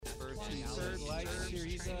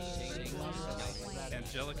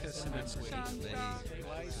Angelica Sinetsky,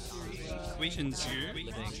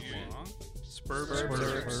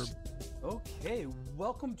 Spurbs. Okay,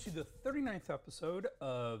 welcome to the 39th episode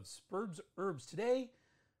of Spurbs Herbs. Today,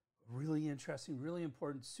 really interesting, really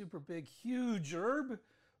important, super big, huge herb,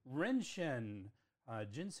 Renshen,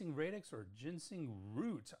 ginseng radix or ginseng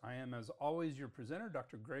root. I am, as always, your presenter,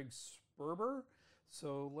 Dr. Greg Sperber.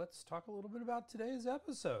 So let's talk a little bit about today's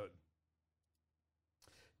episode.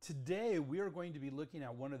 Today, we are going to be looking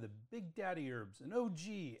at one of the big daddy herbs, an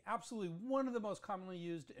OG, absolutely one of the most commonly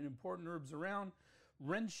used and important herbs around,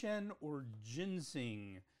 Renshen or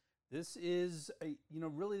ginseng. This is,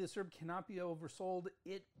 really this herb cannot be oversold.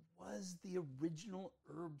 It was the original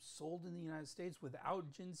herb sold in the United States.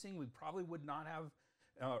 Without ginseng, we probably would not have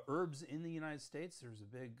herbs in the United States. There's a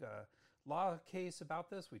big law case about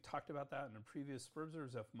this. We talked about that in a previous Spurbs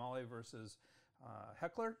Herbs, Male versus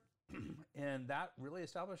Heckler. And that really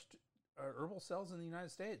established herbal cells in the United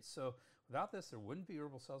States. So without this, there wouldn't be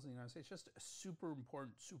herbal cells in the United States. Just a super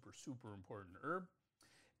important herb.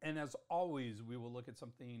 And as always, we will look at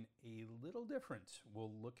something a little different.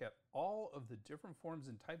 We'll look at all of the different forms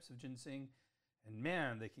and types of ginseng, and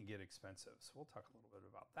man, they can get expensive. So we'll talk a little bit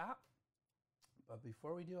about that. But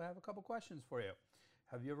before we do, I have a couple questions for you.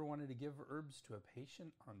 Have you ever wanted to give herbs to a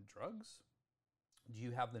patient on drugs? Do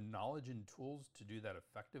you have the knowledge and tools to do that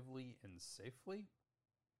effectively and safely?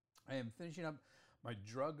 I am finishing up my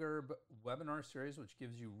drug herb webinar series, which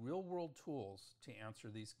gives you real-world tools to answer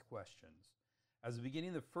these questions. As the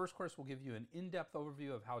beginning, the first course will give you an in-depth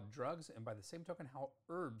overview of how drugs and by the same token, how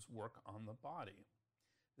herbs work on the body.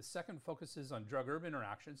 The second focuses on drug-herb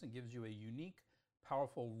interactions and gives you a unique,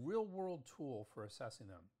 powerful, real-world tool for assessing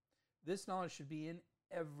them. This knowledge should be in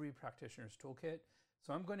every practitioner's toolkit.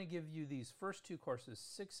 So I'm going to give you these first two courses,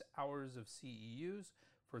 6 hours of CEUs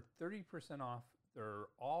for 30% off their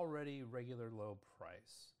already regular low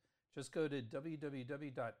price. Just go to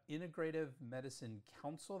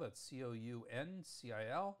www.integrativemedicinecouncil, that's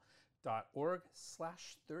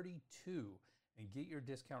council.org/32 and get your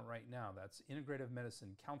discount right now. That's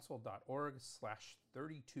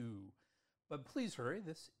integrativemedicinecouncil.org/32. But please hurry,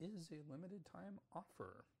 this is a limited time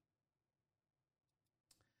offer.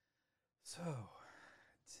 So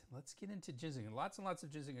let's get into ginseng. Lots and lots of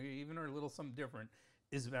ginseng, even our little something different,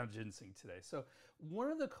 is about ginseng today. So one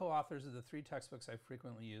of the co-authors of the 3 textbooks I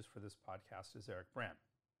frequently use for this podcast is Eric Brandt.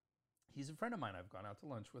 He's a friend of mine. I've gone out to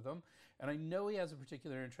lunch with him, and I know he has a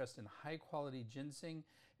particular interest in high-quality ginseng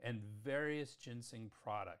and various ginseng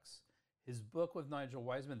products. His book with Nigel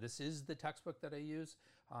Wiseman, this is the textbook that I use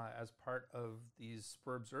as part of these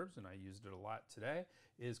Spurbs Herbs, and I used it a lot today,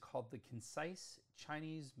 is called The Concise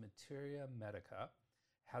Chinese Materia Medica.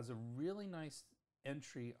 Has a really nice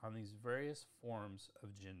entry on these various forms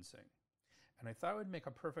of ginseng. And I thought it would make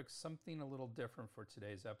a perfect something a little different for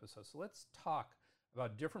today's episode. So let's talk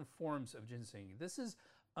about different forms of ginseng. This is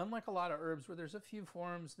unlike a lot of herbs where there's a few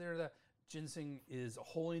forms there. The ginseng is a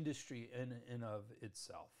whole industry in and of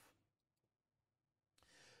itself.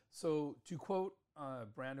 So to quote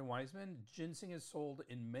Brandon Wiseman, ginseng is sold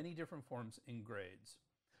in many different forms and grades.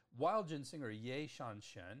 Wild ginseng, or Ye Shan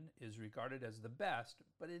Shen, is regarded as the best,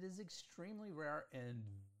 but it is extremely rare and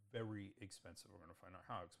very expensive. We're going to find out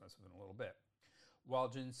how expensive in a little bit.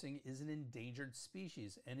 Wild ginseng is an endangered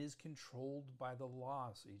species and is controlled by the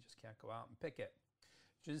law, so you just can't go out and pick it.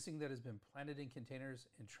 Ginseng that has been planted in containers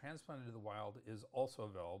and transplanted to the wild is also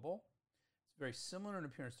available. It's very similar in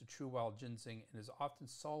appearance to true wild ginseng and is often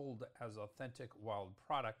sold as authentic wild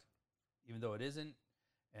product, even though it isn't.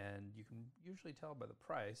 And you can usually tell by the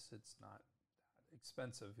price, it's not that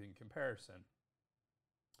expensive in comparison.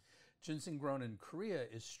 Ginseng grown in Korea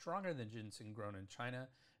is stronger than ginseng grown in China,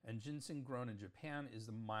 and ginseng grown in Japan is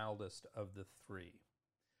the mildest of the 3.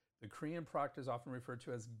 The Korean product is often referred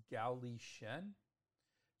to as Gaoli Shen.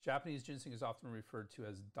 Japanese ginseng is often referred to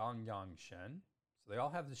as Dongyang Shen. So they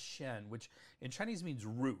all have the Shen, which in Chinese means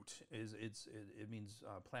root. It means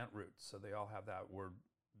plant root. So they all have that word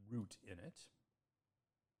root in it.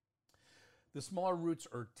 The smaller roots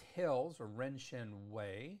or tails, or Renshen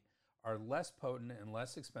Wei, are less potent and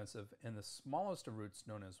less expensive, and the smallest of roots,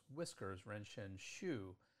 known as whiskers, Renshen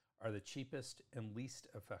Shu, are the cheapest and least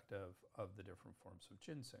effective of the different forms of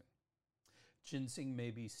ginseng. Ginseng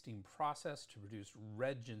may be steam processed to produce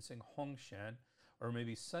red ginseng, Hongshen, or may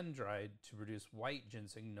be sun-dried to produce white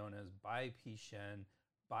ginseng, known as Bai Pi Shen,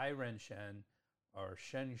 Bai Renshen, or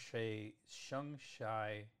Shengshai Shen.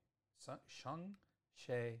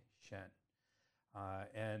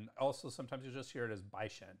 And also sometimes you just hear it as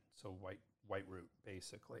Baishen, so white root,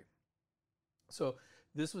 basically. So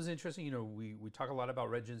This was interesting. You know, we talk a lot about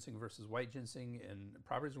red ginseng versus white ginseng and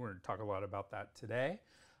properties. We're going to talk a lot about that today.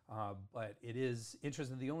 But it is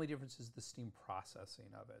interesting. The only difference is the steam processing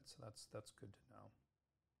of it. So that's good to know.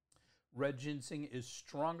 Red ginseng is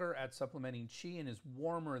stronger at supplementing qi and is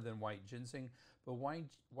warmer than white ginseng. But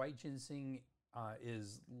white ginseng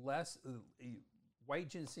is less. White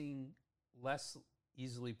ginseng less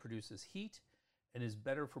easily produces heat and is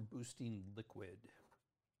better for boosting liquid.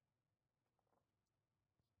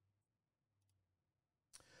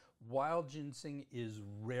 Wild ginseng is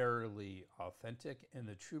rarely authentic, and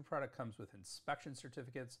the true product comes with inspection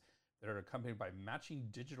certificates that are accompanied by matching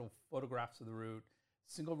digital photographs of the root.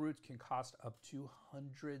 Single roots can cost up to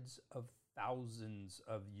hundreds of thousands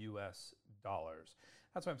of US dollars.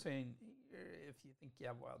 That's why I'm saying, if you think you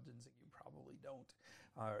have wild ginseng, you probably don't.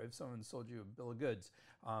 If someone sold you a bill of goods,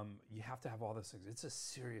 you have to have all those things. It's a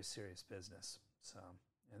serious, serious business. So.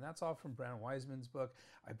 And that's all from Brand Wiseman's book.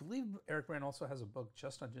 I believe Eric Brand also has a book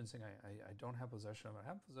just on ginseng. I don't have possession of it. I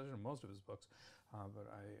have possession of most of his books, but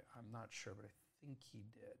I'm not sure, but I think he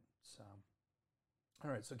did. So, all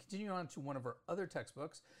right, so continuing on to one of our other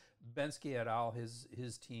textbooks, Bensky et al.,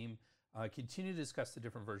 his team, continue to discuss the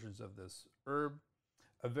different versions of this herb.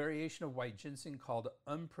 A variation of white ginseng called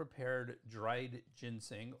unprepared dried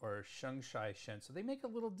ginseng, or Shengshai Shen. So they make a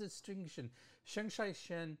little distinction. Shengshai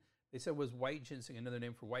Shen, they said, was white ginseng, another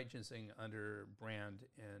name for white ginseng under Brand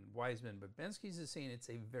and Wiseman. But Bensky's is saying it's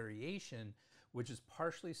a variation, which is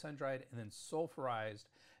partially sun-dried and then sulfurized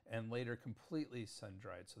and later completely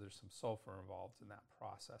sun-dried. So there's some sulfur involved in that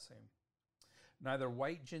processing. Neither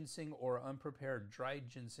white ginseng or unprepared dried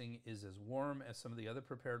ginseng is as warm as some of the other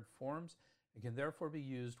prepared forms. It can therefore be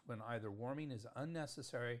used when either warming is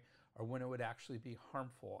unnecessary or when it would actually be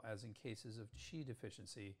harmful, as in cases of qi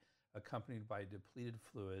deficiency, accompanied by depleted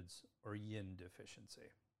fluids or yin deficiency.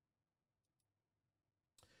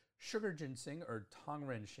 Sugar ginseng, or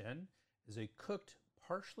Tongren Shen, is a cooked,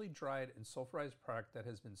 partially dried and sulfurized product that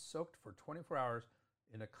has been soaked for 24 hours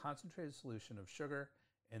in a concentrated solution of sugar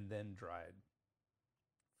and then dried.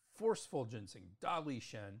 Forceful ginseng, Dali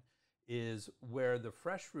Shen, is where the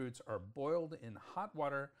fresh roots are boiled in hot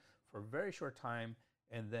water for a very short time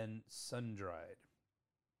and then sun-dried.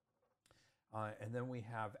 And then we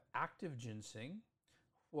have active ginseng,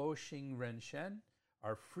 Huoxing Renshen,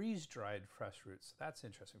 are freeze-dried fresh roots. That's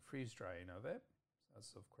interesting, freeze-drying of it. So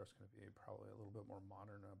that's, of course, going to be probably a little bit more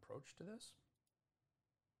modern approach to this.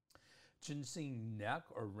 Ginseng neck,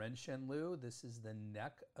 or Renshen Lu. This is the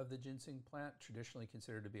neck of the ginseng plant, traditionally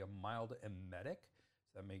considered to be a mild emetic.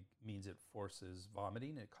 So that means it forces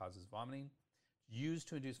vomiting, it causes vomiting. Used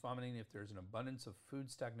to induce vomiting if there's an abundance of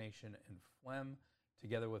food stagnation and phlegm,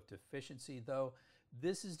 together with deficiency, though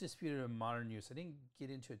this is disputed in modern use. I didn't get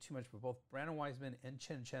into it too much, but both Brand Wiseman and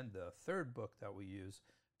Chen Chen, the third book that we use,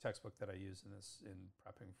 textbook that I use in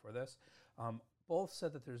prepping for this, both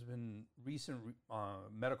said that there's been recent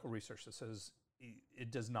medical research that says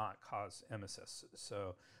it does not cause emesis.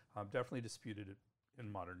 So definitely disputed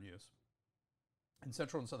in modern use. In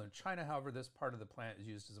central and southern China, however, this part of the plant is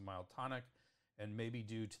used as a mild tonic, and may be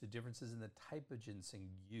due to the differences in the type of ginseng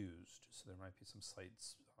used. So there might be some slight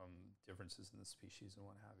differences in the species and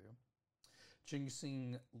what have you.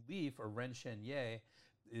 Ginseng leaf, or Renshen Ye,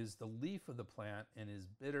 is the leaf of the plant and is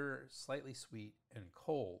bitter, slightly sweet, and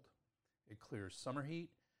cold. It clears summer heat,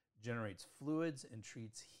 generates fluids, and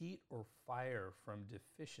treats heat or fire from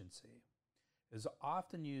deficiency. It is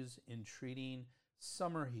often used in treating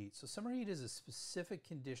summer heat. So summer heat is a specific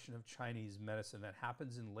condition of Chinese medicine that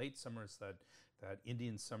happens in late summer. It's that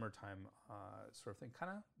Indian summertime sort of thing,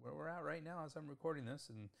 kind of where we're at right now as I'm recording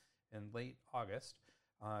this in late August.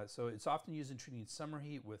 So it's often used in treating summer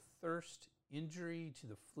heat with thirst, injury to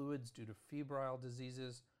the fluids due to febrile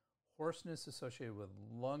diseases, hoarseness associated with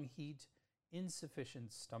lung heat,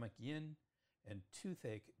 insufficient stomach yin, and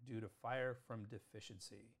toothache due to fire from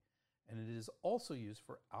deficiency. And it is also used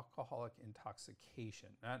for alcoholic intoxication,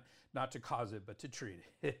 not to cause it, but to treat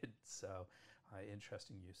it. So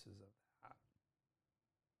interesting uses of that.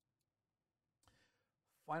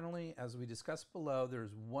 Finally, as we discussed below,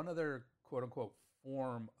 there's one other quote-unquote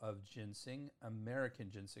form of ginseng, American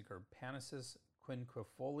ginseng, or Panacea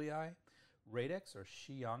quinquefolii radix, or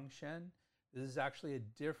Xiangshen. This is actually a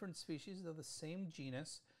different species of the same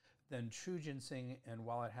genus than true ginseng, and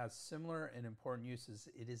while it has similar and important uses,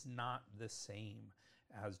 it is not the same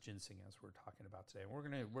as ginseng as we're talking about today.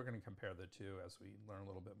 We're gonna compare the two as we learn a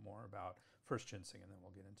little bit more about first ginseng, and then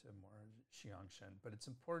we'll get into more Xiangshen. But it's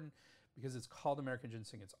important because it's called American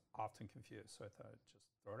ginseng. It's often confused, so I thought I'd just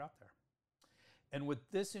throw it out there. And with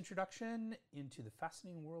this introduction into the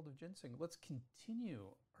fascinating world of ginseng, let's continue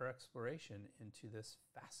our exploration into this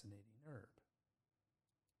fascinating herb.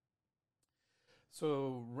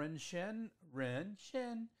 So Renshen,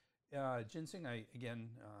 ginseng.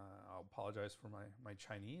 I'll apologize for my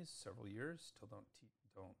Chinese. Several years, still don't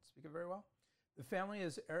speak it very well. The family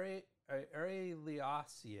is Araliaceae.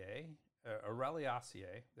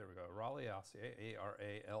 Araliaceae. There we go. Araliaceae.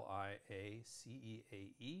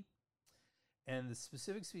 Araliaceae. And the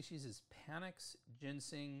specific species is Panax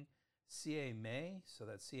ginseng Ca May. So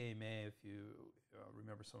that's Ca May, if you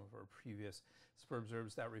remember some of our previous Spurbs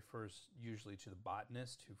herbs, that refers usually to the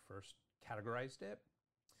botanist who first categorized it.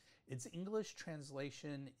 Its English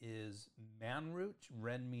translation is manroot.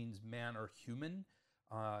 Ren means man or human.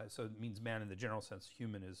 So it means man in the general sense.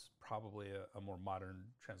 Human is probably a more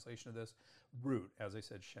modern translation of this. Root, as I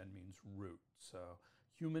said, Shen means root. So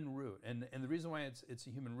human root. And the reason why it's a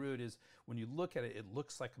human root is when you look at it, it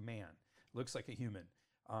looks like a man. It looks like a human.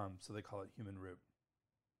 So they call it human root.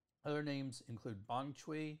 Other names include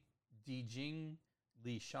Bongchui, Dijing,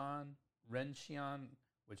 Li Shan, Ren Xian,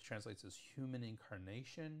 which translates as human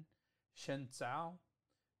incarnation, Shen Zhao,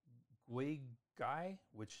 Gui Gai,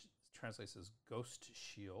 which translates as ghost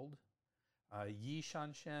shield, Yi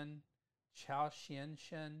Shan Shen, Chao Xian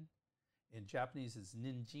Shen. In Japanese is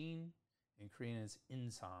Ninjin. In Korean is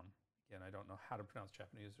Insam. Again, I don't know how to pronounce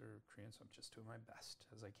Japanese or Korean, so I'm just doing my best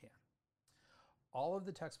as I can. All of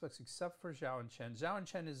the textbooks except for Zhao and Chen. Zhao and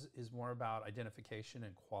Chen is more about identification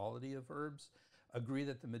and quality of herbs. Agree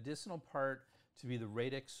that the medicinal part to be the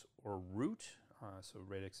radix or root. So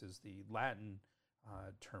radix is the Latin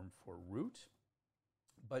term for root.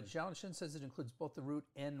 But Zhao and Chen says it includes both the root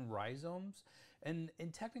and rhizomes. And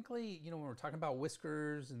technically, when we're talking about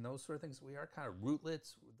whiskers and those sort of things, we are kind of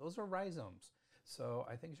rootlets. Those are rhizomes. So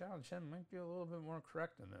I think Zhao and Chen might be a little bit more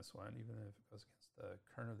correct in this one, even if it goes against the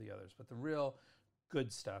current of the others. But the real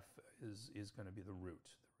good stuff is going to be the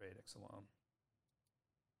root, the radix alone.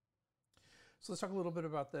 So let's talk a little bit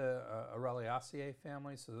about the Araliaceae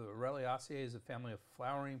family. So the Araliaceae is a family of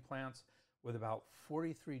flowering plants with about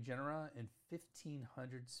 43 genera and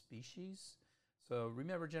 1,500 species. So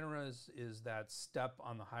remember, genera is that step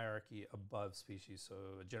on the hierarchy above species.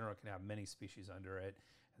 So a genera can have many species under it.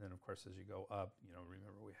 And then, of course, as you go up,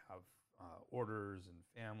 remember we have orders and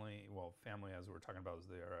family. Well, family, as we're talking about, is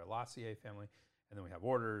the Araliaceae family. And then we have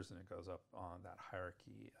orders, and it goes up on that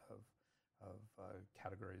hierarchy of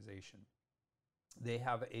categorization. They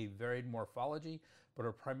have a varied morphology, but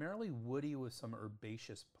are primarily woody with some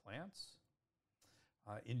herbaceous plants.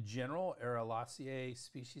 In general, Araliaceae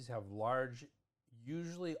species have large,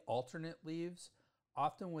 usually alternate leaves,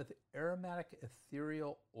 often with aromatic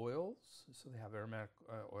ethereal oils. So they have aromatic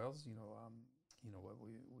oils.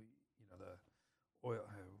 What the oil.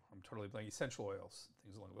 I'm totally blanking. Essential oils,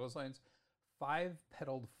 things along those lines.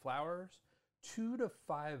 5-petaled flowers, 2 to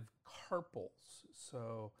 5 carpels.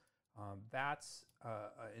 So that's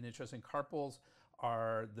an interesting. Carpels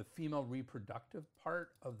are the female reproductive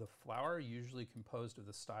part of the flower, usually composed of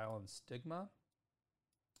the style and stigma.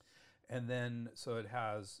 And then, so it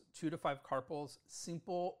has 2 to 5 carpels,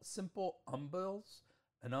 simple umbels.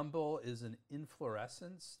 An umbel is an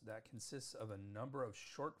inflorescence that consists of a number of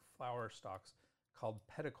short flower stalks called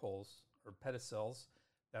pedicels or pedicels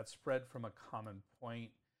that spread from a common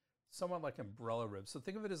point, somewhat like umbrella ribs. So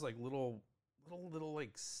think of it as like little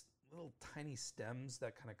tiny stems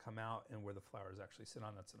that kind of come out and where the flowers actually sit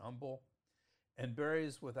on. That's an umbel. And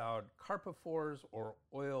berries without carpophores or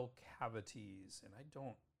oil cavities. And I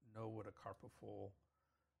don't know what a carpophore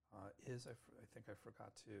is. I think I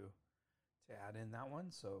forgot to add in that one.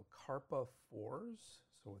 So carpophores,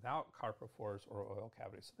 so without carpophores or oil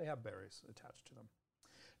cavities. So they have berries attached to them.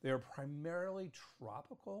 They are primarily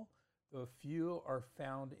tropical, though a few are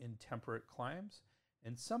found in temperate climes.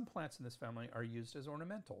 And some plants in this family are used as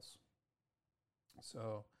ornamentals.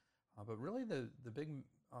 So, but really the big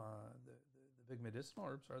medicinal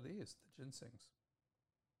herbs are these, the ginsengs.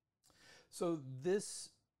 So this,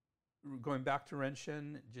 going back to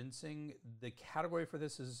Renshen, ginseng, the category for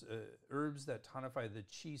this is herbs that tonify, the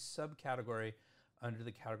qi subcategory under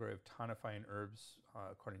the category of tonifying herbs,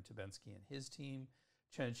 according to Bensky and his team.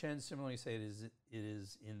 Chen Chen similarly say it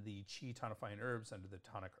is in the qi tonifying herbs under the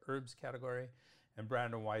tonic herbs category. And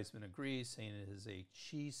Brandon Wiseman agrees, saying it is a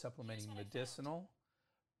qi supplementing medicinal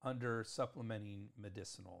under supplementing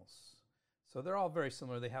medicinals. So they're all very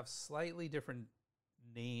similar. They have slightly different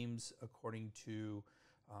names according to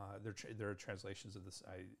their translations of this.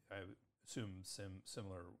 I assume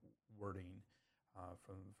similar wording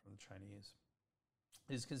from the Chinese.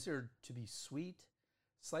 It is considered to be sweet,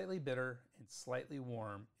 slightly bitter, and slightly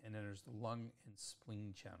warm, and enters the lung and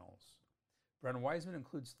spleen channels. Brandon Wiseman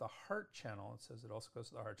includes the heart channel. It says it also goes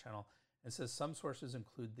to the heart channel. It says some sources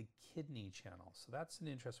include the kidney channel. So that's an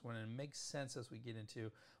interesting one, and it makes sense as we get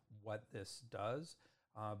into what this does.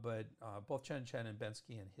 But both Chen Chen and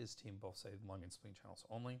Bensky and his team both say lung and spleen channels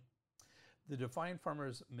only. The Divine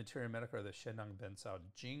Farmers Materia Medica are the Shennang Bencao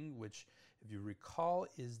Jing, which, if you recall,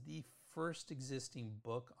 is the first existing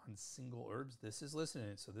book on single herbs. This is listed in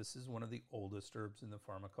it, so this is one of the oldest herbs in the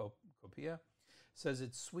pharmacopoeia. It says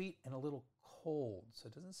it's sweet and a little cold. So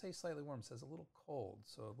it doesn't say slightly warm, it says a little cold,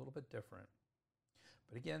 so a little bit different.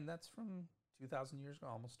 But again, that's from 2,000 years ago,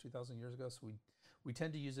 almost 2,000 years ago, so we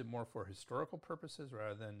tend to use it more for historical purposes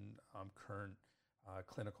rather than current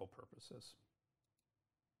clinical purposes.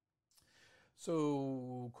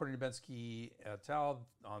 So according to Bensky et al.,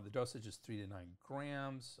 the dosage is 3 to 9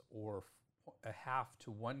 grams or a half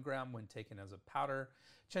to 1 gram when taken as a powder.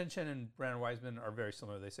 Chen Chen and Brandon Wiseman are very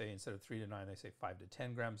similar. They say instead of 3 to 9, they say 5 to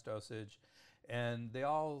 10 grams dosage. And they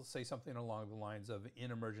all say something along the lines of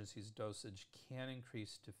in emergencies, dosage can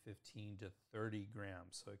increase to 15 to 30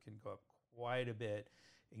 grams. So it can go up quite a bit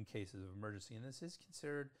in cases of emergency. And this is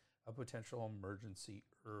considered a potential emergency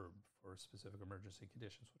herb for specific emergency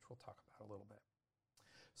conditions, which we'll talk about a little bit.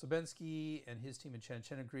 So Bensky and his team at Chen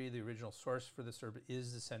Chen agree the original source for this herb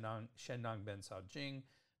is the Shennang Bencao Jing,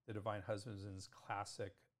 the Divine Husbandman's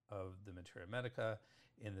classic of the Materia Medica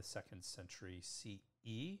in the 2nd century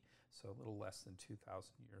CE, so a little less than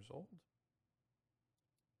 2,000 years old.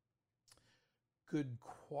 Good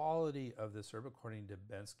quality of this herb, according to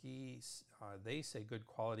Bensky, they say good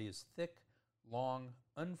quality is thick, long,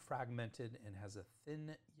 unfragmented, and has a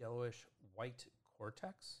thin yellowish white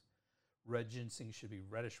cortex. Red ginseng should be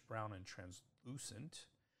reddish brown and translucent.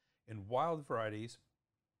 In wild varieties,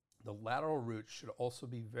 the lateral root should also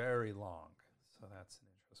be very long. So that's an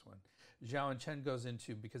interesting one. Zhao and Chen goes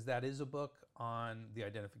into, because that is a book on the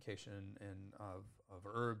identification of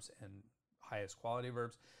herbs and highest quality of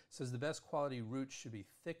herbs, says the best quality root should be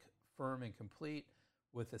thick, firm, and complete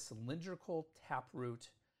with a cylindrical tap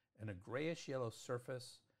root and a grayish yellow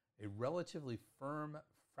surface, a relatively firm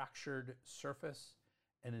fractured surface,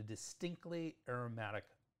 and a distinctly aromatic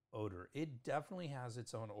odor. It definitely has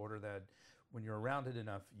its own odor that when you're around it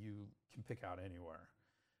enough, you can pick out anywhere.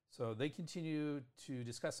 So they continue to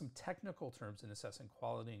discuss some technical terms in assessing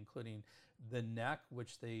quality, including the neck,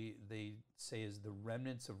 which they say is the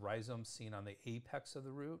remnants of rhizomes seen on the apex of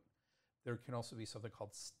the root. There can also be something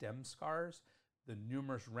called stem scars, the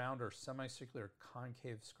numerous round or semicircular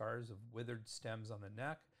concave scars of withered stems on the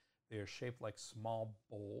neck. They are shaped like small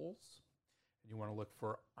bowls. And you want to look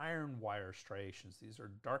for iron wire striations. These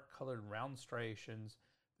are dark colored round striations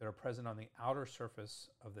that are present on the outer surface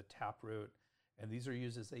of the taproot. And these are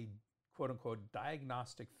used as a quote unquote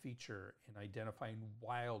diagnostic feature in identifying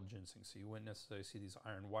wild ginseng. So you wouldn't necessarily see these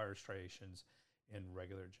iron wire striations in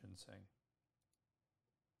regular ginseng.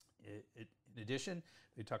 In addition,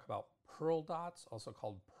 they talk about pearl dots, also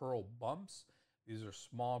called pearl bumps. These are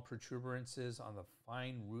small protuberances on the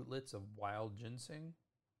fine rootlets of wild ginseng.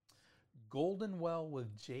 Golden well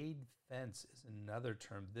with jade fence is another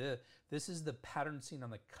term. This is the pattern seen on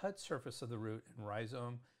the cut surface of the root and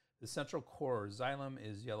rhizome. The central core or xylem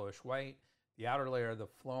is yellowish white. The outer layer, the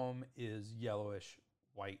phloem, is yellowish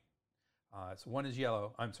white. So one is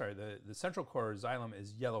yellow. I'm sorry, the central core or xylem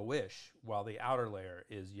is yellowish, while the outer layer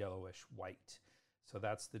is yellowish white. So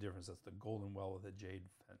that's the difference. That's the golden well with a jade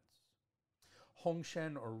fence.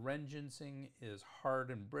 Hongshen or Ren ginseng is hard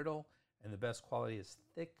and brittle, and the best quality is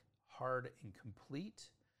thick, hard, and complete.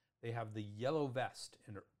 They have the yellow vest,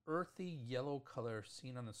 an earthy yellow color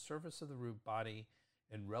seen on the surface of the root body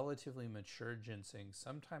in relatively mature ginseng,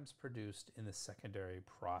 sometimes produced in the secondary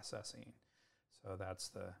processing. So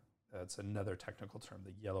that's another technical term,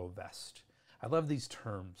 the yellow vest. I love these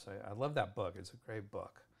terms. I love that book. It's a great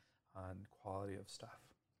book on quality of stuff.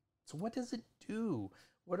 So what does it do?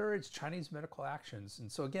 What are its Chinese medical actions?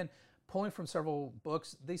 And so again, pulling from several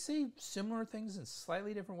books, they say similar things in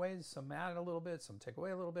slightly different ways. Some add a little bit, some take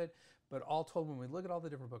away a little bit, but all told, when we look at all the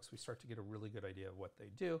different books, we start to get a really good idea of what they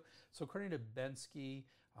do. So according to Bensky,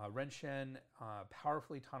 Ren Shen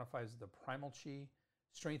powerfully tonifies the primal qi,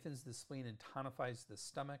 strengthens the spleen and tonifies the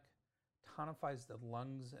stomach, tonifies the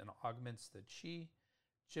lungs and augments the qi,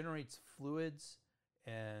 generates fluids,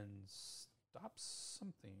 and stops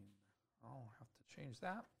something. I'll have to change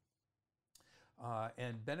that.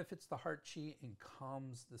 And benefits the heart qi and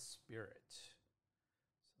calms the spirit.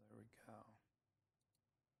 So there we go.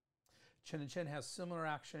 Chen and Chen has similar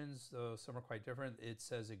actions, though some are quite different. It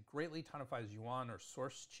says it greatly tonifies yuan or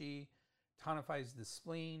source qi, tonifies the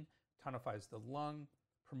spleen, tonifies the lung,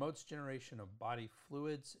 promotes generation of body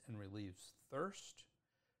fluids and relieves thirst,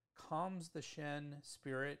 calms the Shen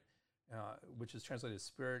spirit, which is translated as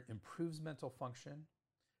spirit, improves mental function,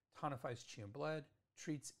 tonifies qi and blood,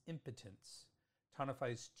 treats impotence,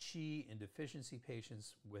 tonifies qi in deficiency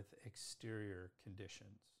patients with exterior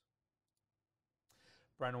conditions.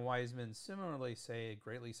 Brown and Wiseman similarly say it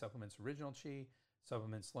greatly supplements original qi,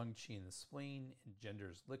 supplements lung qi in the spleen,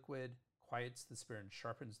 engenders liquid, quiets the spirit and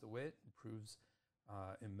sharpens the wit, improves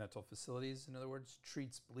in mental facilities, in other words,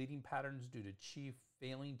 treats bleeding patterns due to qi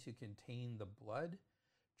failing to contain the blood,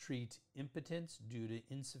 treat impotence due to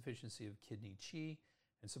insufficiency of kidney qi,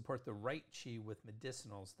 and support the right qi with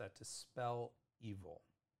medicinals that dispel evil.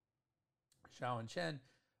 Xiao and Chen,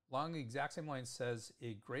 along the exact same line, says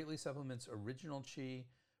it greatly supplements original qi,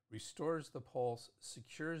 restores the pulse,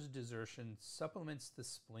 secures desertion, supplements the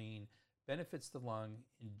spleen, benefits the lung,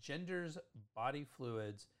 engenders body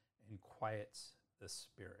fluids, and quiets the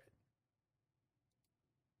spirit.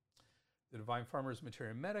 The Divine Farmer's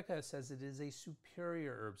Materia Medica says it is a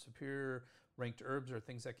superior herb. Superior ranked herbs are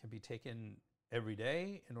things that can be taken every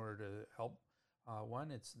day in order to help one.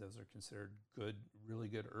 Those are considered good, really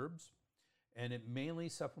good herbs. And it mainly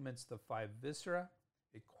supplements the 5 viscera.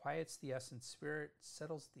 It quiets the essence spirit,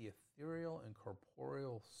 settles the ethereal and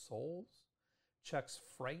corporeal souls, checks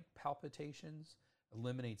fright palpitations,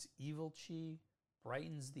 eliminates evil qi,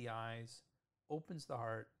 brightens the eyes, opens the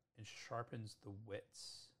heart, and sharpens the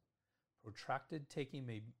wits. Protracted taking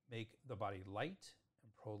may make the body light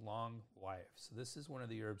and prolong life. So this is one of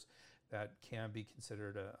the herbs that can be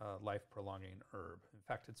considered a life-prolonging herb. In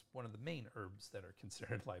fact, it's one of the main herbs that are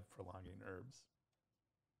considered life-prolonging herbs.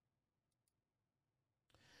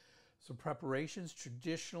 So preparations,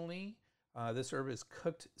 traditionally, this herb is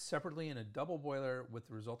cooked separately in a double boiler with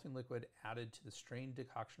the resulting liquid added to the strained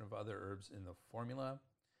decoction of other herbs in the formula.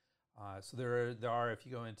 So there are, if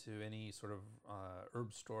you go into any sort of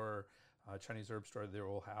herb store, Chinese herb store, there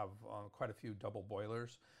will have quite a few double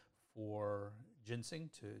boilers for ginseng,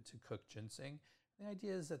 to cook ginseng. The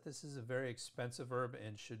idea is that this is a very expensive herb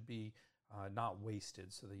and should be not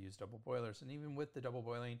wasted, so they use double boilers. And even with the double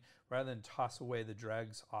boiling, rather than toss away the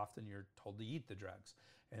dregs, often you're told to eat the dregs.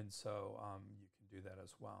 And so you can do that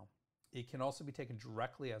as well. It can also be taken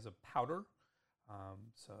directly as a powder.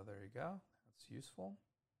 So there you go, that's useful.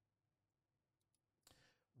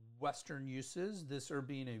 Western uses. This herb,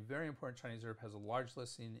 being a very important Chinese herb, has a large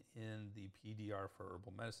listing in the PDR for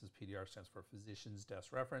Herbal Medicines. PDR stands for Physician's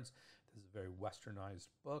Desk Reference. This is a very westernized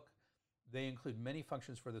book. They include many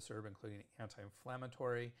functions for this herb, including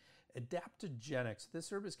anti-inflammatory, adaptogenic. So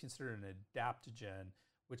this herb is considered an adaptogen,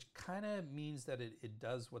 which kind of means that it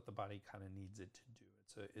does what the body kind of needs it to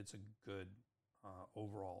do. It's a good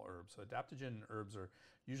overall herb. So adaptogen herbs are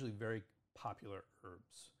usually very popular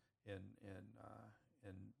herbs in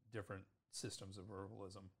different systems of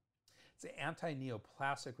herbalism. It's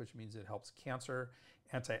anti-neoplastic, which means it helps cancer,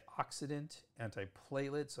 antioxidant,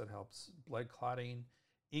 antiplatelet, so it helps blood clotting,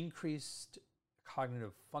 increased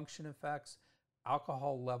cognitive function effects,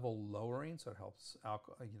 alcohol level lowering, so it helps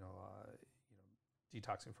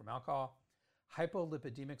detoxing from alcohol,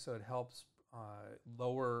 hypolipidemic, so it helps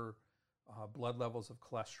lower blood levels of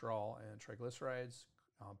cholesterol and triglycerides,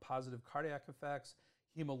 positive cardiac effects,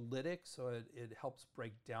 hemolytic, so it helps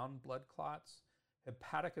break down blood clots,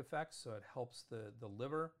 hepatic effects, so it helps the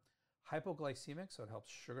liver, hypoglycemic, so it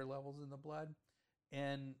helps sugar levels in the blood,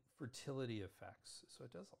 and fertility effects. So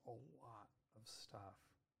it does a lot of stuff.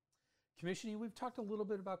 Commissioning, we've talked a little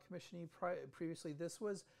bit about commissioning previously. This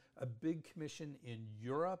was a big commission in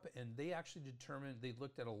Europe, and they actually they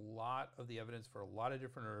looked at a lot of the evidence for a lot of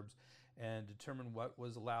different herbs and determined what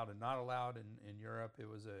was allowed and not allowed in Europe. It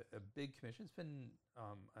was a big commission. It's been,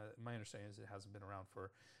 my understanding is it hasn't been around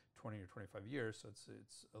for 20 or 25 years, so it's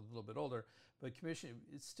a little bit older. But commission,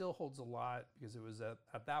 it still holds a lot because it was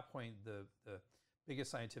at that point the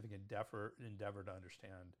biggest scientific endeavor to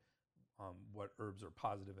understand what herbs are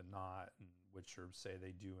positive and not, and which herbs say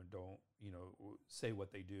they do and don't, say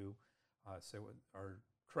what they do, say what are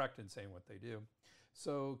correct in saying what they do.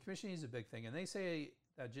 So commissioning is a big thing, and they say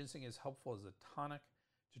that ginseng is helpful as a tonic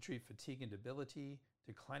to treat fatigue and debility,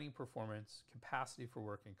 declining performance, capacity for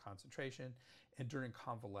work and concentration, and during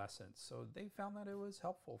convalescence. So they found that it was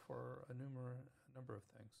helpful for a number of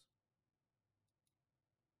things.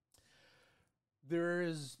 There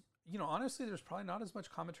is, honestly, there's probably not as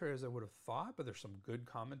much commentary as I would have thought, but there's some good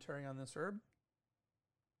commentary on this herb.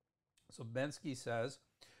 So Bensky says,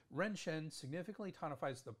 Ren Shen significantly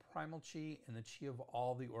tonifies the primal qi and the qi of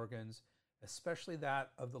all the organs, especially that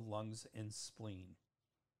of the lungs and spleen.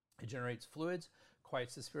 It generates fluids,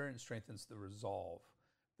 quiets the spirit, and strengthens the resolve.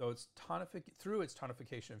 Through its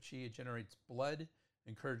tonification of qi, it generates blood,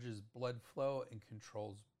 encourages blood flow, and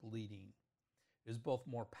controls bleeding. It is both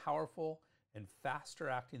more powerful and faster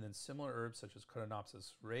acting than similar herbs such as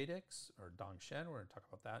Cotinopsis radix or Dongshen. We're going to talk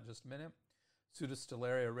about that in just a minute.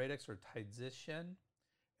 Pseudostellaria radix or Taizishen,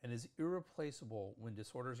 and is irreplaceable when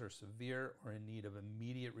disorders are severe or in need of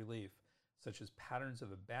immediate relief, such as patterns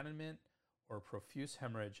of abandonment or profuse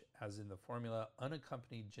hemorrhage, as in the formula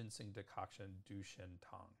unaccompanied ginseng decoction Du Shen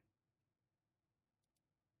Tong.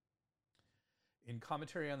 In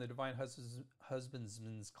commentary on the Divine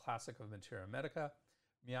Husbandman's Classic of Materia Medica,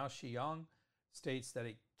 Miao Shiyang states that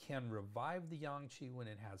it can revive the yang qi when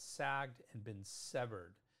it has sagged and been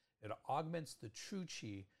severed. It augments the true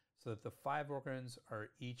qi so that the 5 organs are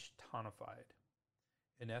each tonified.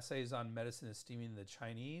 In essays on medicine esteeming the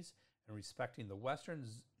Chinese and respecting the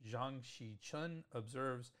Westerns, Zhang Shichun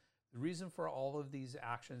observes, the reason for all of these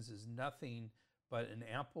actions is nothing but an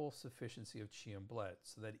ample sufficiency of qi and blood,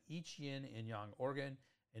 so that each yin and yang organ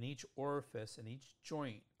and each orifice and each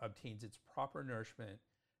joint obtains its proper nourishment,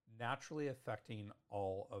 naturally affecting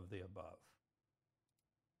all of the above.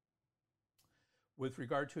 With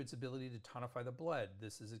regard to its ability to tonify the blood,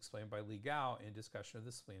 this is explained by Li Gao in discussion of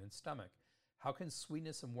the spleen and stomach. How can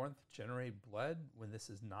sweetness and warmth generate blood when this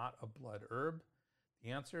is not a blood herb?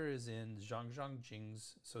 The answer is in Zhangzhang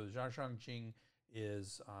Jing's. So Zhangzhang Jing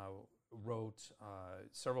wrote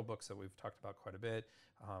several books that we've talked about quite a bit.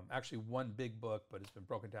 Actually, one big book, but it's been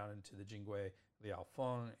broken down into the Jingui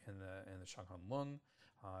Liaofeng and the Shanghan Lung.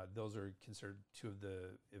 Those are considered 2 of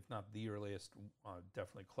the, if not the earliest,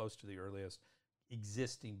 definitely close to the earliest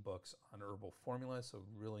existing books on herbal formulas, so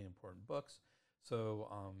really important books.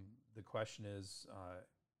 So the question is,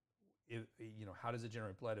 how does it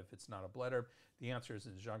generate blood if it's not a blood herb? The answer is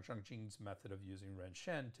in Zhang Zhangjing's method of using Ren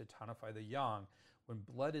Shen to tonify the yang. When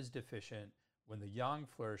blood is deficient, when the yang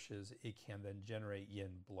flourishes, it can then generate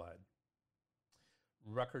yin blood.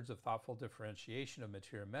 Records of thoughtful differentiation of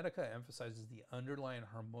Materia Medica emphasizes the underlying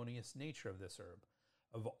harmonious nature of this herb.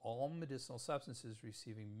 Of all medicinal substances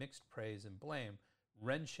receiving mixed praise and blame,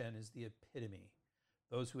 Ren Shen is the epitome.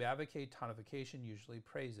 Those who advocate tonification usually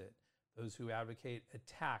praise it. Those who advocate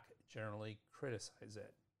attack generally criticize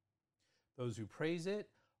it. Those who praise it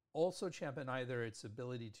also champion either its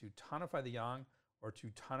ability to tonify the yang or to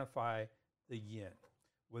tonify the yin,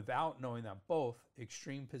 without knowing that both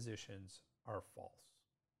extreme positions are false.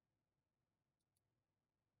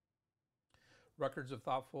 Records of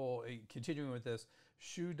thoughtful, continuing with this,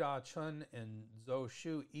 Xu Da Chun and Zhou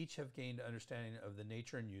Shu each have gained understanding of the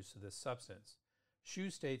nature and use of this substance.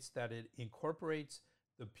 Xu states that it incorporates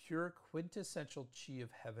the pure quintessential qi of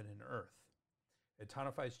heaven and earth. It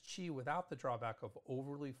tonifies qi without the drawback of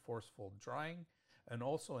overly forceful drying, and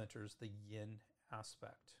also enters the yin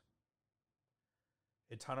aspect.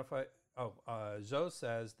 It tonifies. Zhou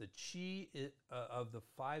says the qi of the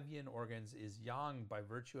 5 yin organs is yang by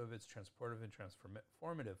virtue of its transportive and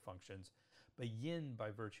transformative functions, but yin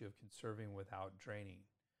by virtue of conserving without draining.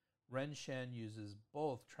 Ren Shen uses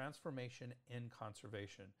both transformation and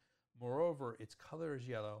conservation. Moreover, its color is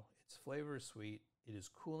yellow, its flavor is sweet, it is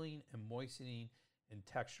cooling and moistening in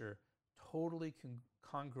texture, totally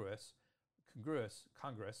congruous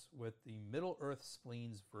with the Middle Earth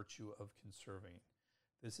spleen's virtue of conserving.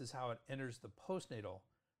 This is how it enters the postnatal,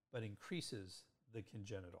 but increases the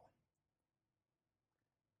congenital.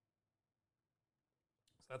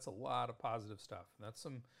 So that's a lot of positive stuff. And that's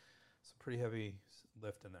some pretty heavy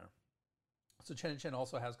lift in there. So Chen and Chen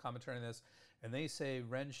also has commentary on this, and they say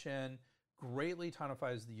Ren Shen greatly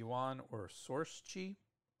tonifies the yuan or source qi,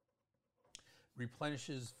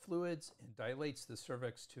 replenishes fluids, and dilates the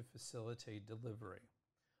cervix to facilitate delivery.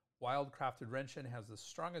 Wild-crafted Ren Shen has the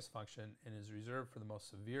strongest function and is reserved for the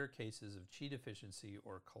most severe cases of qi deficiency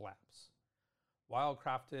or collapse.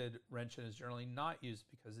 Wild-crafted Ren Shen is generally not used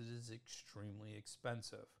because it is extremely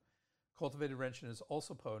expensive. Cultivated Ren Shen is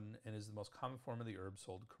also potent and is the most common form of the herb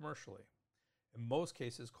sold commercially. In most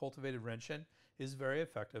cases, cultivated Ren Shen is very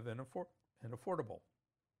effective and affordable.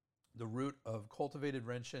 The root of cultivated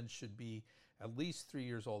Ren Shen should be at least 3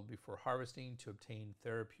 years old before harvesting to obtain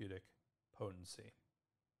therapeutic potency.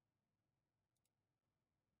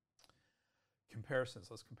 Comparisons.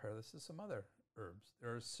 Let's compare this to some other herbs.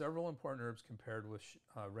 There are several important herbs compared with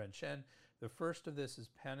Ren Shen. The first of this is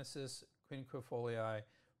Panasis quinquefolii,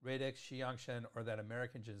 Radix, Xiangshen, or that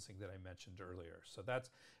American ginseng that I mentioned earlier. So that's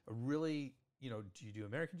a really, do you do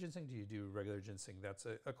American ginseng? Do you do regular ginseng? That's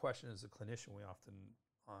a question as a clinician we often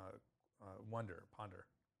ponder.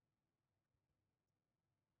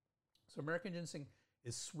 So American ginseng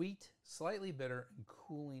is sweet, slightly bitter, and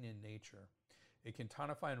cooling in nature. It can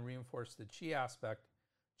tonify and reinforce the qi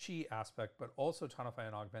aspect, but also tonify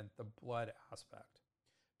and augment the blood aspect.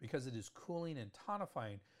 Because it is cooling and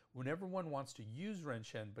tonifying, whenever one wants to use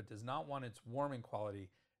renshen but does not want its warming quality,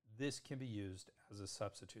 this can be used as a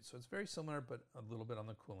substitute. So it's very similar, but a little bit on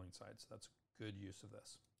the cooling side. So that's good use of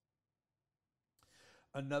this.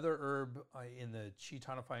 Another herb in the qi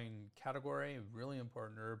tonifying category, a really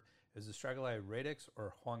important herb, is Astragalus radix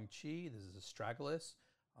or huangqi. This is astragalus.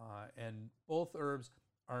 And both herbs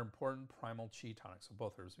are important primal qi tonics. So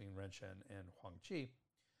both herbs, being renshen and huangqi,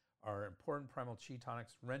 are important primal qi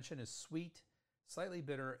tonics. Renshen is sweet, slightly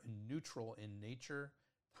bitter, and neutral in nature,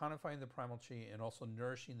 tonifying the primal qi and also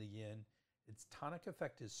nourishing the yin. Its tonic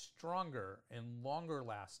effect is stronger and longer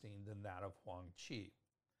lasting than that of huangqi.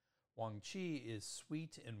 Huangqi is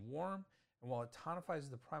sweet and warm, and while it tonifies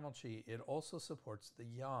the primal qi, it also supports the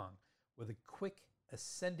yang with a quick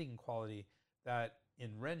ascending quality that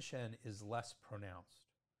in renshen is less pronounced.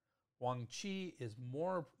 Huangqi is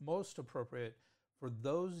most appropriate for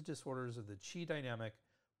those disorders of the qi dynamic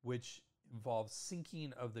which involve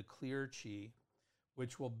sinking of the clear qi,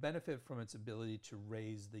 which will benefit from its ability to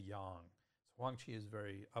raise the yang. So huangqi is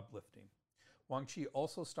very uplifting. Huangqi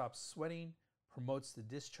also stops sweating, promotes the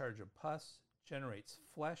discharge of pus, generates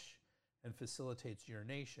flesh, and facilitates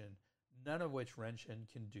urination, none of which renshen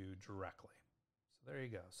can do directly. So there you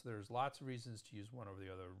go. So there's lots of reasons to use one over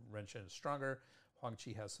the other. Renshen is stronger.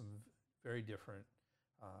 Huangqi has some very different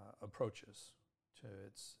approaches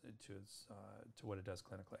to what it does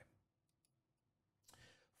clinically.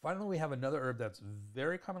 Finally, we have another herb that's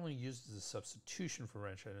very commonly used as a substitution for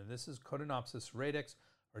renshen, and this is Cotinopsis radix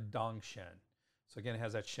or dongshen. So again, it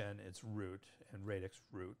has that shen, its root, and radix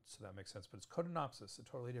root, so that makes sense. But it's Cotinopsis, a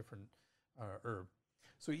totally different herb.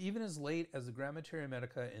 So even as late as the Gran Materia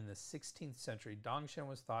Medica in the 16th century, dongshen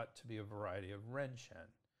was thought to be a variety of renshen.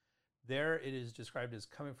 There it is described as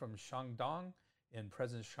coming from Shandong in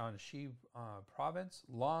present Shanxi province,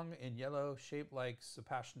 long and yellow, shaped like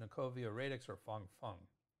Sapashnikoviia radix or fangfeng.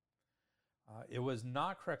 It was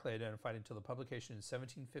not correctly identified until the publication in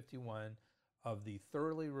 1751 of the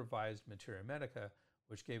thoroughly revised Materia Medica,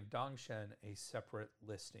 which gave dongshen a separate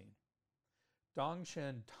listing.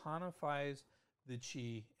 Dongshen tonifies the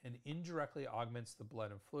qi and indirectly augments the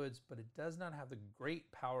blood and fluids, but it does not have the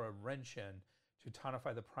great power of renshen to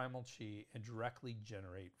tonify the primal qi and directly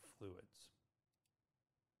generate fluids.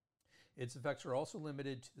 Its effects are also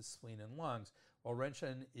limited to the spleen and lungs, while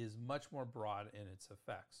renshen is much more broad in its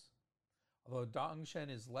effects. Although dongshen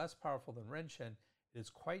is less powerful than renshen, it is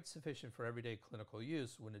quite sufficient for everyday clinical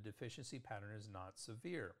use when a deficiency pattern is not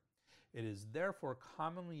severe. It is therefore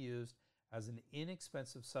commonly used as an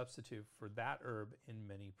inexpensive substitute for that herb in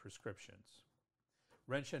many prescriptions.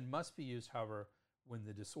 Renshen must be used, however, when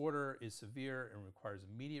the disorder is severe and requires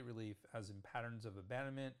immediate relief, as in patterns of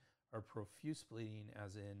abandonment or profuse bleeding,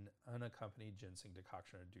 as in unaccompanied ginseng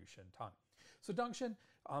decoction or du shen tang. So dongshen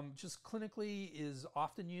just clinically is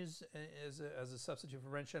often used as a substitute for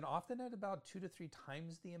renshen, often at about 2 to 3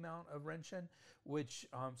 times the amount of renshen, which,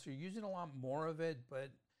 so you're using a lot more of it,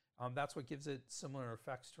 but that's what gives it similar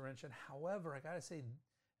effects to renshen. However, I gotta say, in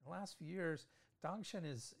the last few years, dongshen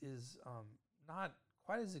is not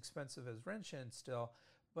quite as expensive as renshen still,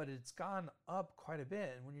 but it's gone up quite a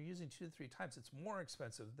bit. And when you're using 2 to 3 times, it's more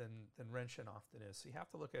expensive than renshen often is. So you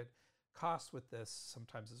have to look at cost with this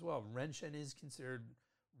sometimes as well. Renshen is considered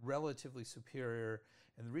relatively superior.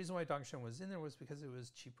 And the reason why dongshen was in there was because it was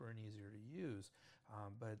cheaper and easier to use.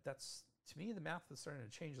 But that's, to me, the math is starting to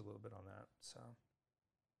change a little bit on that. So.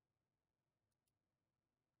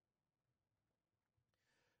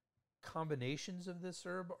 Combinations of this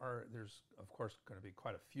herb are, there's of course going to be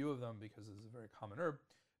quite a few of them because this is a very common herb.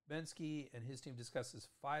 Bensky and his team discusses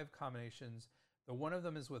 5 combinations. The one of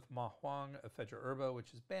them is with Ma Huang, ephedra herba,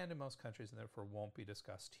 which is banned in most countries and therefore won't be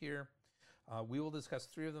discussed here. We will discuss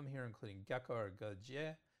 3 of them here, including gecko or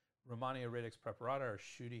gejie, Rehmannia radix preparata or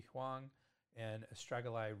Shudi Huang, and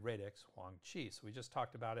Astragalus radix huangqi. So we just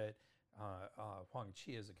talked about it,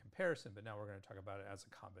 huangqi as a comparison, but now we're going to talk about it as a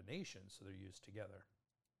combination, so they're used together.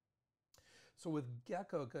 So with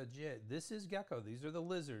gecko, gejie, this is gecko. These are the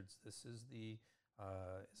lizards. This is a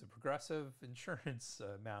Progressive Insurance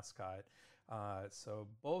mascot. So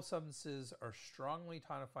both substances are strongly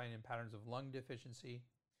tonifying in patterns of lung deficiency.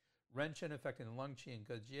 Renshen affecting the lung qi and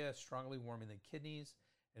gejie strongly warming the kidneys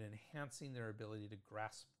and enhancing their ability to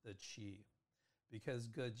grasp the qi. Because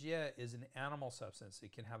gejie is an animal substance,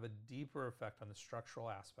 it can have a deeper effect on the structural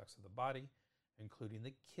aspects of the body, including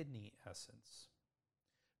the kidney essence.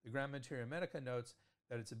 The Gran Materia Medica notes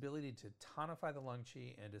that its ability to tonify the lung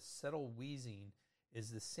qi and to settle wheezing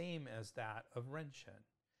is the same as that of renshen.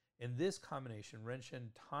 In this combination,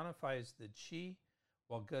 renshen tonifies the qi,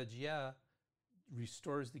 while gejie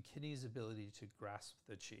restores the kidney's ability to grasp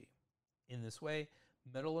the qi. In this way,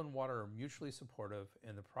 metal and water are mutually supportive,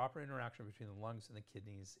 and the proper interaction between the lungs and the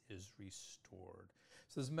kidneys is restored.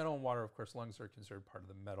 So this metal and water, of course, lungs are considered part of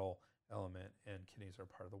the metal element, and kidneys are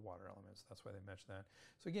part of the water element. So that's why they mention that.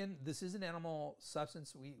 So again, this is an animal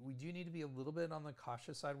substance. We do need to be a little bit on the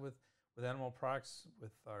cautious side with animal products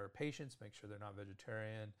with our patients. Make sure they're not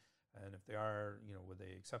vegetarian, and if they are, would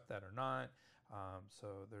they accept that or not? So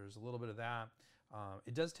there's a little bit of that.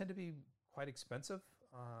 It does tend to be quite expensive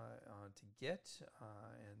to get,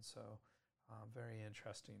 and so very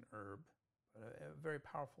interesting herb, but a very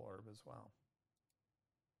powerful herb as well.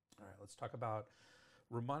 All right, let's talk about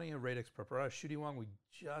Rehmannia radix preparata. Shu Di Huang, we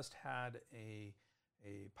just had a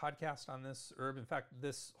podcast on this herb. In fact,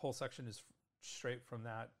 this whole section is straight from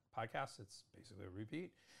that podcast. It's basically a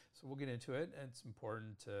repeat. So we'll get into it, and it's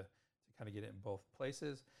important to kind of get it in both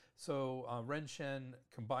places. So Ren Shen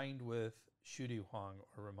combined with Shu Di Huang,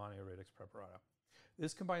 or Rehmannia radix preparata.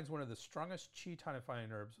 This combines one of the strongest qi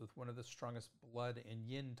tonifying herbs with one of the strongest blood and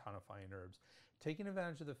yin tonifying herbs, taking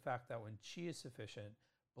advantage of the fact that when qi is sufficient,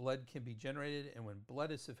 blood can be generated, and when blood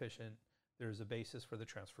is sufficient, there is a basis for the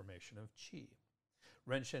transformation of qi.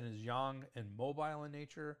 Ren Shen is yang and mobile in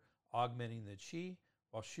nature, augmenting the qi,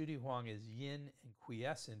 while Shu Di Huang is yin and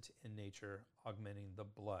quiescent in nature, augmenting the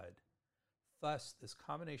blood. Thus, this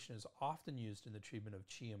combination is often used in the treatment of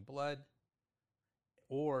qi and blood,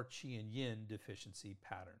 or qi and yin deficiency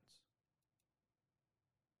patterns.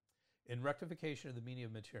 In Rectification of the Meaning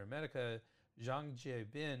of Materia Medica, Zhang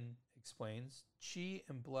Jiebin explains, qi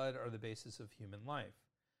and blood are the basis of human life.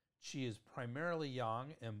 Qi is primarily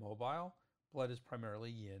yang and mobile, blood is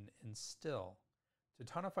primarily yin and still. To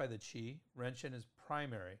tonify the qi, Ren Shen is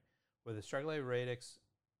primary, with Astragalus radix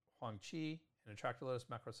Huang Qi and Atractylus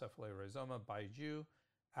macrocephalae rhizoma Baiju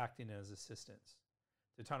acting as assistants.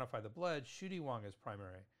 To tonify the blood, Shu Di Huang is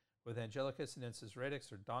primary, with Angelica sinensis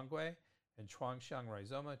radix or Dongui and Chuangxiang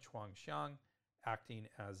rhizoma Chuangxiang acting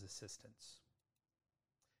as assistants.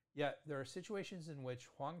 Yet, there are situations in which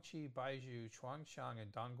Huangqi, Baiju, Chuangxiang,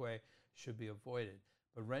 and Dongui should be avoided,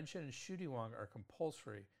 but Ren Shen and Shu Di Huang are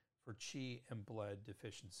compulsory for qi and blood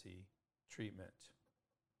deficiency treatment.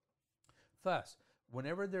 Thus,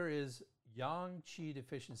 whenever there is yang qi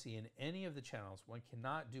deficiency in any of the channels, one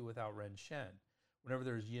cannot do without Ren Shen. Whenever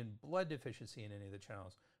there is yin blood deficiency in any of the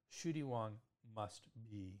channels, Shu Di Huang must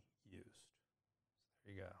be used. So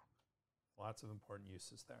there you go. Lots of important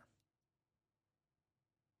uses there.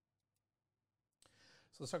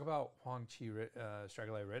 So let's talk about Huang Qi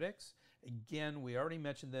Astragalus radix. Again, we already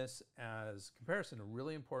mentioned this as comparison, a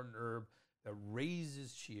really important herb that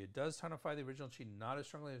raises qi. It does tonify the original qi, not as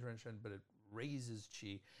strongly as Ren Shen, but it raises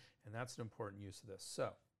qi, and that's an important use of this.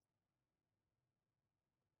 So,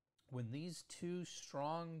 when these two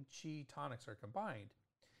strong qi tonics are combined,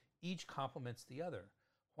 each complements the other.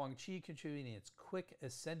 Huang Qi contributing its quick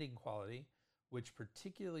ascending quality, which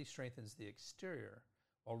particularly strengthens the exterior,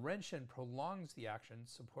 while Ren Shen prolongs the action,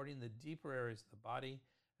 supporting the deeper areas of the body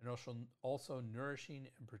and also nourishing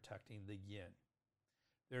and protecting the yin.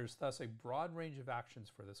 There is thus a broad range of actions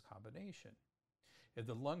for this combination. If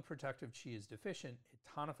the lung protective qi is deficient, it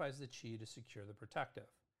tonifies the qi to secure the protective.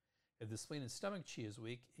 If the spleen and stomach qi is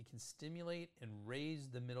weak, it can stimulate and raise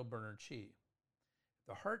the middle burner qi. If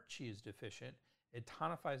the heart qi is deficient, it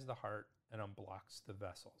tonifies the heart and unblocks the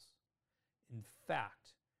vessels. In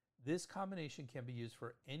fact, this combination can be used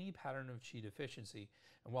for any pattern of qi deficiency,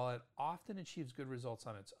 and while it often achieves good results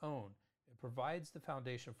on its own, it provides the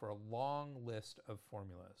foundation for a long list of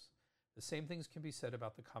formulas. The same things can be said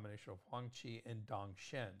about the combination of Huang Qi and Dong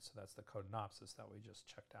Shen, so that's the Codonopsis that we just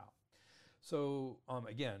checked out. So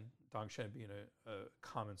again, Dong Shen being a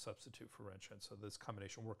common substitute for Ren Shen, so this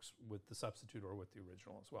combination works with the substitute or with the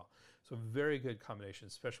original as well. So very good combination,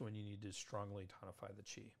 especially when you need to strongly tonify the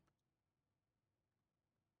qi.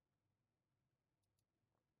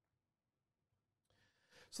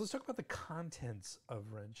 So let's talk about the contents of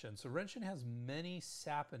Ren Shen. So Ren Shen has many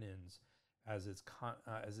saponins as its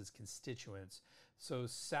constituents. So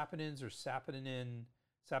saponins or saponin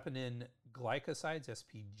glycosides,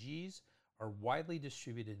 SPGs, are widely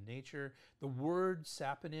distributed in nature. The word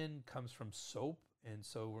saponin comes from soap, and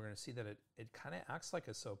so we're going to see that it kind of acts like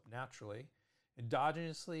a soap naturally.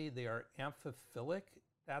 Endogenously, they are amphiphilic.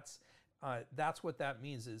 That's what that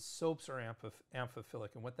means, is soaps are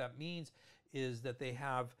amphiphilic, and what that means is that they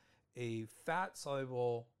have a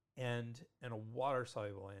fat-soluble end and a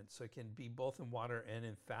water-soluble end. So it can be both in water and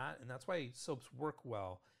in fat, and that's why soaps work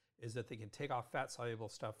well, is that they can take off fat-soluble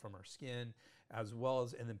stuff from our skin, as well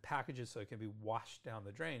as, and then package it so it can be washed down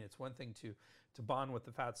the drain. It's one thing to bond with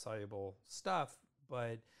the fat-soluble stuff,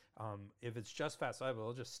 but if it's just fat soluble,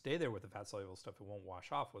 it'll just stay there with the fat soluble stuff. It won't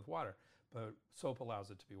wash off with water. But soap allows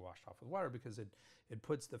it to be washed off with water because it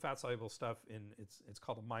puts the fat soluble stuff in. It's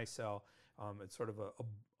called a micelle. It's sort of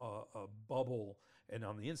a bubble, and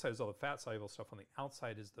on the inside is all the fat soluble stuff. On the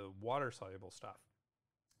outside is the water soluble stuff.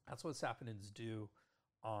 That's what saponins do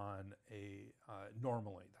on a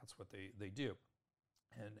normally. That's what they do,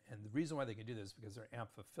 and the reason why they can do this is because they're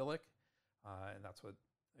amphiphilic, and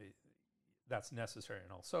that's necessary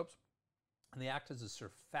in all soaps, and they act as a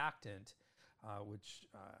surfactant. Which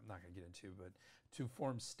I'm not going to get into, but to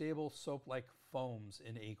form stable soap-like foams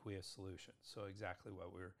in aqueous solutions. So exactly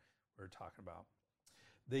what we're talking about.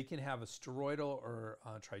 They can have a steroidal or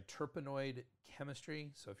triterpenoid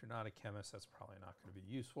chemistry. So if you're not a chemist, that's probably not going to be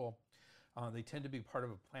useful. They tend to be part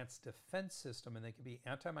of a plant's defense system, and they can be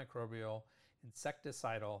antimicrobial,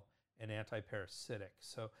 insecticidal, and antiparasitic.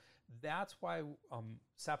 So that's why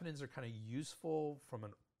saponins are kind of useful from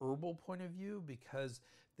an herbal point of view, because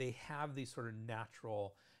they have these sort of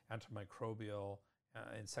natural antimicrobial,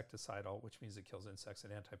 insecticidal, which means it kills insects,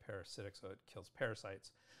 and antiparasitic, so it kills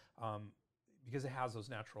parasites, because it has those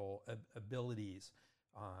natural abilities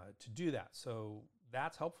to do that. So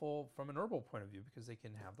that's helpful from an herbal point of view because they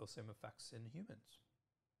can have those same effects in humans.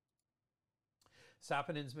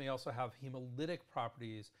 Saponins may also have hemolytic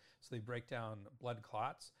properties, so they break down blood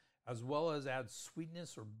clots, as well as add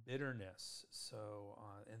sweetness or bitterness. So,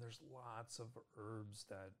 and there's lots of herbs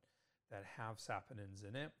that have saponins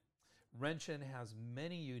in it. Renchin has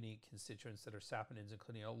many unique constituents that are saponins,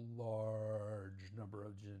 including a large number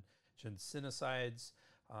of ginsenosides.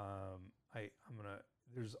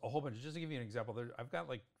 There's a whole bunch. Just to give you an example, I've got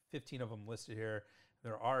like 15 of them listed here.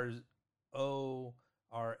 There are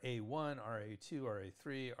RA1, RA2,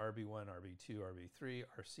 RA3, RB1, RB2, RB3,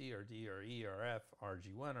 RC, RD, RE, RF,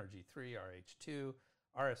 RG1, RG3, RH2,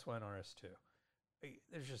 RS1, RS2.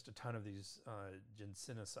 There's just a ton of these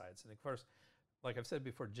ginsenosides. And of course, like I've said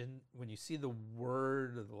before, when you see the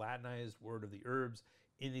word, the Latinized word of the herbs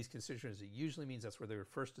in these constituents, it usually means that's where they were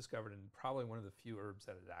first discovered, and probably one of the few herbs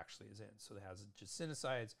that it actually is in. So it has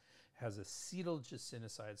ginsenosides, has acetyl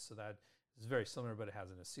ginsenosides, so that is very similar, but it has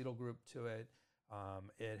an acetyl group to it.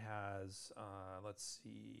 It has, let's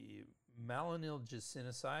see, malonyl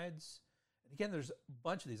ginsenosides. And again, there's a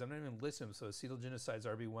bunch of these. I'm not even listing them. So acetylginosides,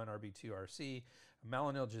 RB1, RB2, RC,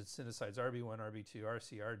 malonyl ginsenosides, RB1, RB2,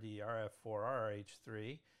 RC, RD, RF4,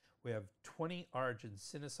 RH3. We have 20R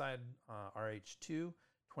ginsenoside, RH2,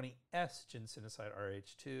 20S ginsenoside,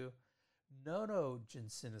 RH2,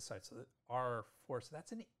 notoginsenoside, so R4. So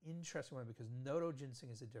that's an interesting one because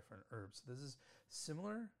notoginseng is a different herb. So this is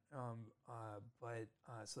similar,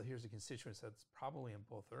 so here's the constituents that's probably in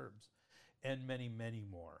both herbs, and many, many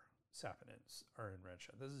more saponins are in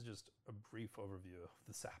Renchin. This is just a brief overview of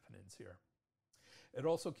the saponins here. It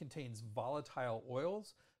also contains volatile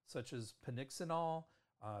oils such as panaxinol,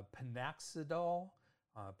 panaxidol,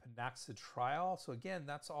 panaxitriol. So again,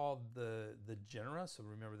 that's all the genera. So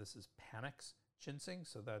remember, this is Panax ginseng.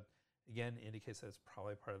 So that again indicates that it's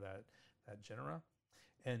probably part of that genera.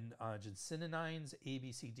 And ginsenonines, A,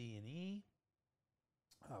 B, C, D, and E.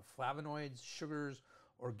 Flavonoids, sugars,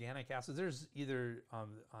 organic acids. There's either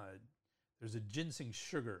there's a ginseng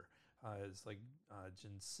sugar. It's like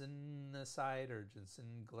ginsenoside or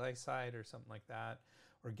ginseng-glycide or something like that.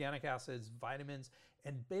 Organic acids, vitamins,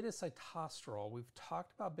 and beta-sitosterol. We've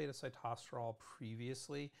talked about beta-sitosterol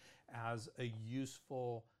previously as a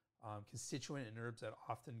useful constituent in herbs that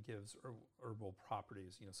often gives herbal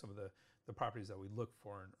properties. You know, some of the properties that we look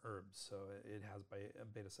for in herbs. So it has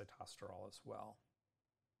beta-sitosterol as well.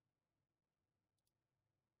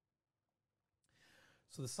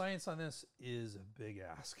 So the science on this is a big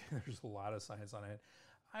ask. There's a lot of science on it.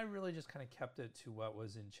 I really just kind of kept it to what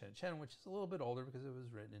was in Chen Chen, which is a little bit older because it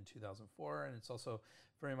was written in 2004, and it's also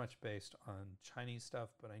very much based on Chinese stuff.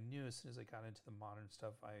 But I knew as soon as I got into the modern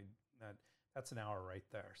stuff, that's an hour right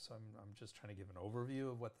there. So I'm just trying to give an overview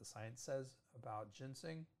of what the science says about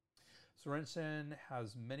ginseng. So Renchin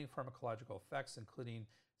has many pharmacological effects, including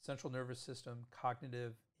central nervous system,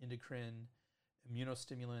 cognitive, endocrine,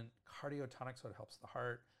 immunostimulant, cardiotonic, so it helps the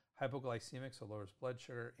heart, hypoglycemic, so it lowers blood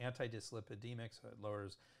sugar, antidyslipidemic, so it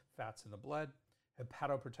lowers fats in the blood,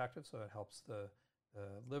 hepatoprotective, so it helps the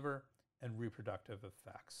liver, and reproductive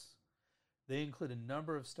effects. They include a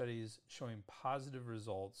number of studies showing positive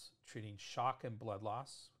results treating shock and blood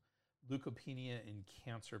loss, leukopenia in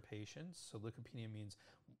cancer patients. So leukopenia means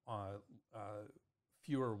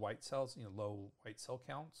fewer white cells, low white cell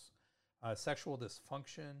counts, sexual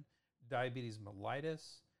dysfunction, diabetes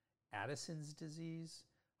mellitus, Addison's disease,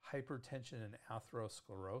 hypertension and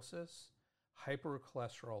atherosclerosis,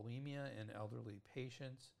 hypercholesterolemia in elderly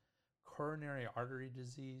patients, coronary artery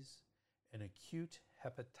disease, and acute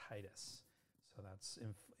hepatitis. So that's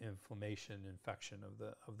inflammation, infection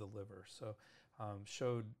of the liver. So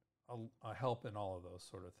showed a help in all of those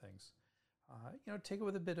sort of things. Take it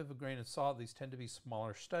with a bit of a grain of salt. These tend to be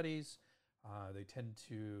smaller studies. They tend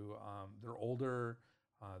to, they're older.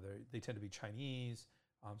 They tend to be Chinese.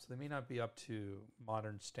 So they may not be up to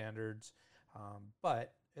modern standards,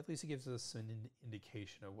 but at least it gives us an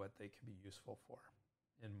indication of what they can be useful for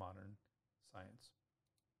in modern science.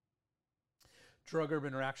 Drug-herb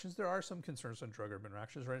interactions. There are some concerns on drug-herb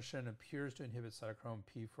interactions. Rentgen appears to inhibit cytochrome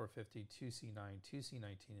P450, 2C9,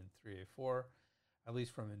 2C19, and 3A4, at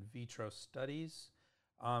least from in vitro studies.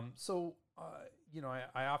 I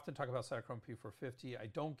often talk about cytochrome P450. I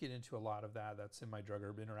don't get into a lot of that. That's in my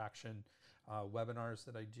drug-herb interaction webinars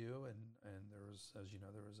that I do. And there was, as you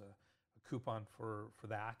know, there was a coupon for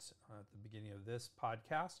that at the beginning of this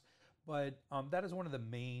podcast. But that is one of the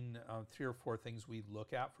main 3 or 4 things we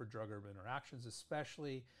look at for drug-herb interactions,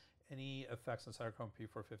 especially any effects on cytochrome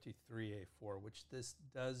P450, 3A4, which this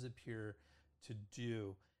does appear to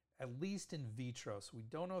do, at least in vitro. So we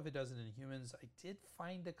don't know if it does it in humans. I did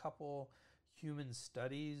find a couple human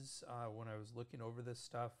studies when I was looking over this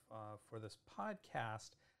stuff for this podcast.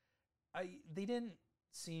 They didn't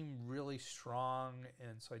seem really strong,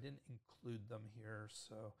 and so I didn't include them here.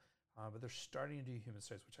 So, but they're starting to do human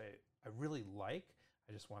studies, which I really like.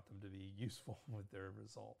 I just want them to be useful with their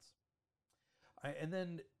results. And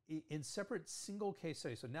then in separate single case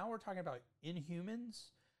studies. So now we're talking about in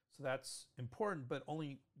humans. So that's important, but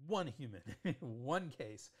only one human, one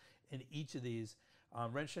case in each of these.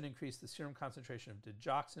 Rentgen increased the serum concentration of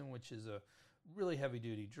digoxin, which is a really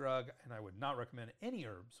heavy-duty drug, and I would not recommend any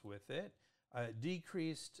herbs with it.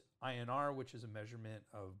 Decreased INR, which is a measurement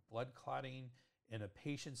of blood clotting in a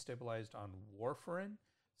patient stabilized on warfarin.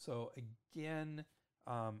 So again,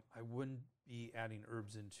 I wouldn't be adding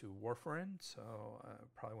herbs into warfarin, so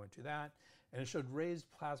probably wouldn't do that. And it showed raised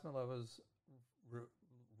plasma levels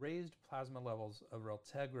of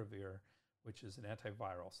raltegravir, which is an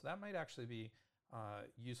antiviral. So that might actually be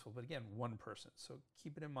useful, but again, one person. So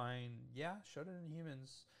keep it in mind. Yeah, showed it in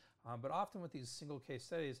humans, but often with these single case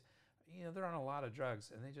studies, they're on a lot of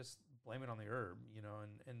drugs and they just blame it on the herb,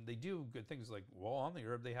 and they do good things like, well, on the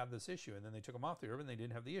herb they have this issue, and then they took them off the herb and they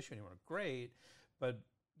didn't have the issue anymore. Great, but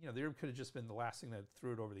the herb could have just been the last thing that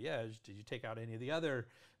threw it over the edge. Did you take out any of the other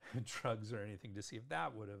drugs or anything to see if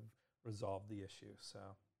that would have resolved the issue? So.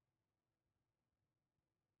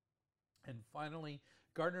 And finally,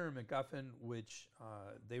 Gardner and McGuffin, which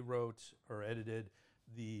they wrote or edited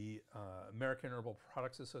the American Herbal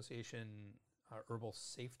Products Association Herbal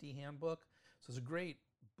Safety Handbook. So it's a great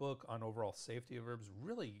book on overall safety of herbs,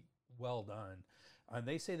 really well done. And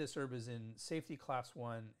they say this herb is in safety class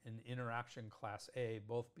 1 and interaction class A,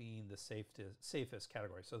 both being the safest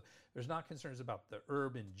category. So there's not concerns about the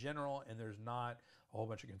herb in general, and there's not a whole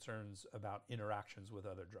bunch of concerns about interactions with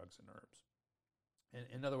other drugs and herbs.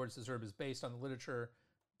 In other words, this herb is based on the literature,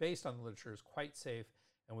 is quite safe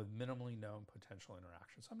and with minimally known potential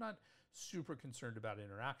interactions. So I'm not super concerned about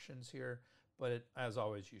interactions here, but as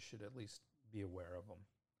always, you should at least be aware of them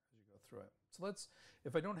as you go through it. So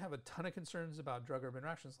if I don't have a ton of concerns about drug-herb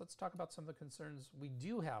interactions, let's talk about some of the concerns we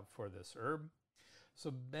do have for this herb.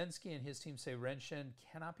 So Bensky and his team say Rentgen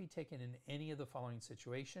cannot be taken in any of the following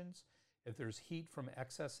situations: if there's heat from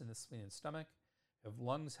excess in the spleen and stomach, if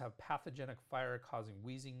lungs have pathogenic fire causing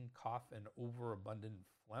wheezing, cough, and overabundant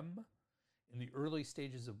phlegm, in the early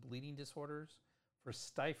stages of bleeding disorders, for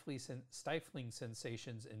stifling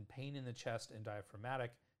sensations and pain in the chest and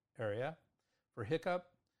diaphragmatic area, for hiccup,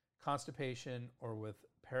 constipation, or with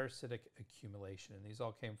parasitic accumulation. And these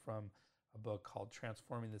all came from a book called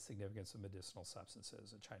Transforming the Significance of Medicinal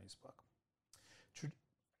Substances, a Chinese book.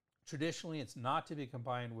 Traditionally, it's not to be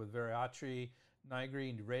combined with Variatri,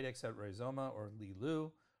 Nigri, Radix et Rhizoma, or Li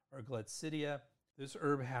Lu, or Gledsidia. This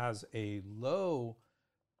herb has a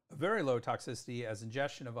very low toxicity, as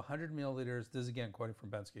ingestion of 100 milliliters, this is again quoting from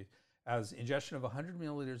Bensky, as ingestion of 100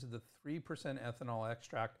 milliliters of the 3% ethanol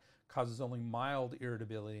extract causes only mild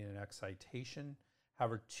irritability and excitation.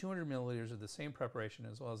 However, 200 milliliters of the same preparation,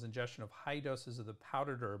 as well as ingestion of high doses of the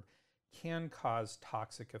powdered herb, can cause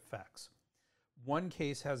toxic effects. One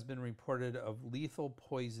case has been reported of lethal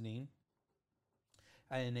poisoning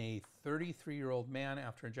in a 33-year-old man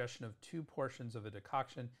after ingestion of 2 portions of a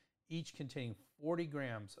decoction, each containing 40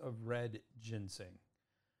 grams of red ginseng.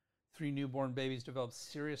 3 newborn babies developed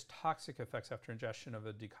serious toxic effects after ingestion of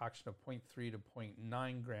a decoction of 0.3 to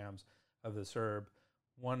 0.9 grams of this herb.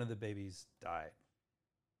 One of the babies died.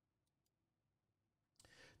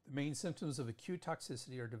 The main symptoms of acute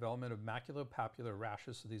toxicity are development of maculopapular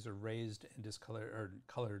rashes. So these are raised and discolored or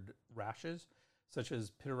colored rashes, such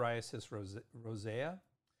as pityriasis rosea,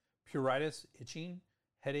 pruritus, itching,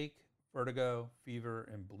 headache, vertigo, fever,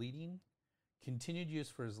 and bleeding. Continued use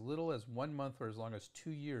for as little as 1 month or as long as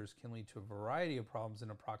 2 years can lead to a variety of problems in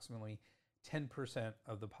approximately 10%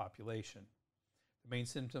 of the population. The main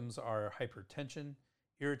symptoms are hypertension,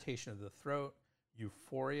 irritation of the throat,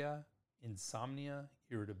 euphoria, insomnia,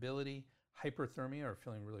 irritability, hyperthermia or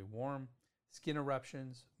feeling really warm, skin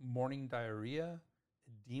eruptions, morning diarrhea,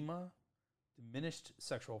 edema, diminished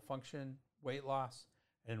sexual function, weight loss,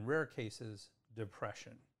 and in rare cases,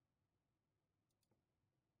 depression.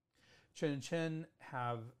 Chen and Chen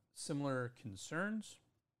have similar concerns.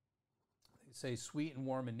 They say sweet and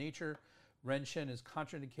warm in nature. Ren Shen is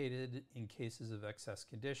contraindicated in cases of excess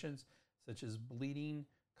conditions, such as bleeding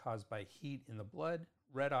caused by heat in the blood,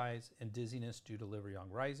 red eyes, and dizziness due to liver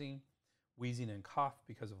yang rising, wheezing and cough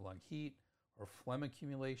because of lung heat, or phlegm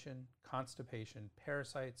accumulation, constipation,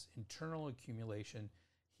 parasites, internal accumulation,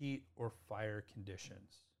 heat, or fire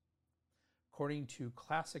conditions. According to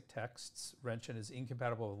classic texts, Ren Shen is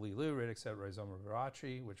incompatible with Li Lu, except Rhizoma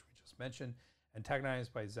virochi, which we just mentioned,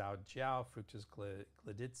 antagonized by Zhao Jiao, Fructus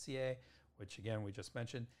gleditziae, which again we just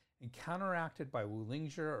mentioned, and counteracted by Wu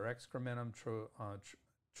Lingzhi or Excrementum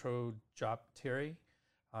trojopteri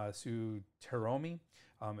su teromi.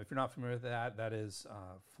 If you're not familiar with that, that is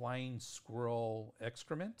flying squirrel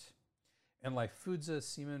excrement. And Lyphuza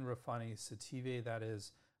semen rafani sativa, that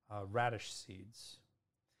is radish seeds.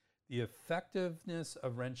 The effectiveness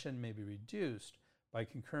of Ren Shen may be reduced by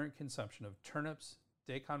concurrent consumption of turnips,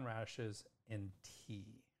 daikon radishes, and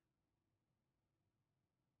tea.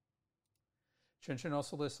 Chen Shen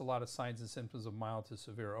also lists a lot of signs and symptoms of mild to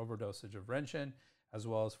severe overdosage of Ren Shen, as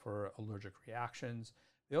well as for allergic reactions.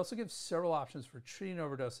 They also give several options for treating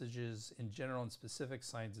overdosages in general and specific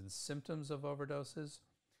signs and symptoms of overdoses.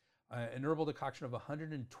 An herbal decoction of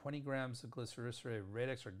 120 grams of Glycyrrhizae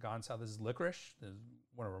radix or Gansal, this is licorice, this is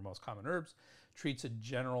one of our most common herbs, treats a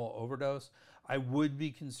general overdose. I would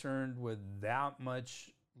be concerned with that much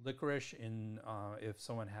licorice if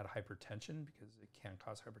someone had hypertension, because it can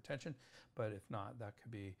cause hypertension, but if not,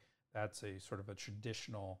 that's a sort of a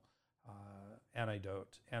traditional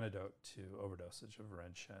antidote to overdosage of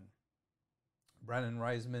Ren Shen. Brandon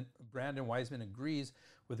Wiseman agrees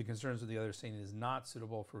with the concerns of the others, saying it is not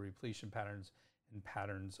suitable for repletion patterns and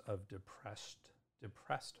patterns of depressed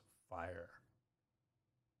fire.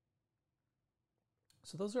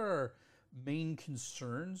 So those are our main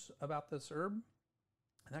concerns about this herb.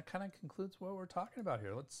 And that kind of concludes what we're talking about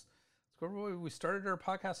here. Let's go over. We started our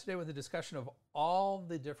podcast today with a discussion of all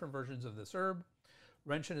the different versions of this herb.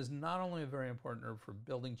 Ren Shen is not only a very important herb for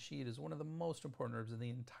building qi, it is one of the most important herbs in the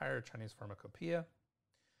entire Chinese pharmacopoeia.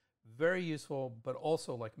 Very useful, but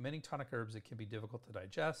also, like many tonic herbs, it can be difficult to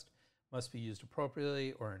digest, must be used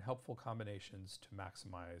appropriately or in helpful combinations to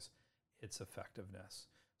maximize its effectiveness.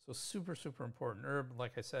 So super, super important herb.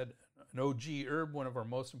 Like I said, an OG herb, one of our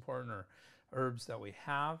most important herbs that we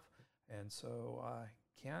have. And so I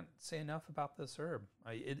can't say enough about this herb.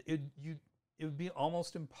 It would be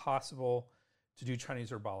almost impossible to do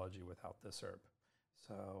Chinese herbology without this herb.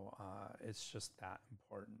 So it's just that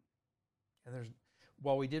important. And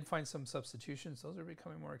while we did find some substitutions, those are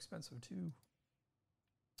becoming more expensive too.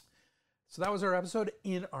 So that was our episode.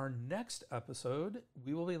 In our next episode,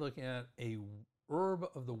 we will be looking at a herb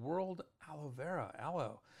of the world, aloe vera,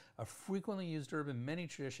 aloe, a frequently used herb in many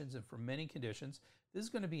traditions and for many conditions. This is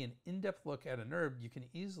going to be an in-depth look at an herb you can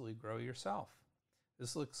easily grow yourself.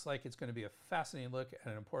 This looks like it's going to be a fascinating look at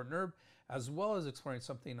an important herb, as well as exploring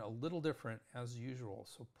something a little different as usual.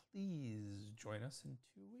 So please join us in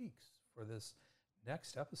 2 weeks for this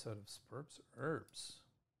next episode of Spurbs Herbs.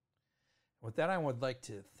 With that, I would like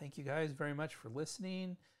to thank you guys very much for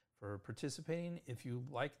listening, for participating. If you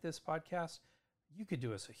like this podcast, you could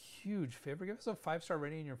do us a huge favor. Give us a 5-star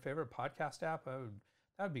rating in your favorite podcast app. That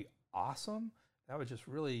would be awesome. That would just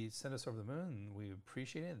really send us over the moon, and we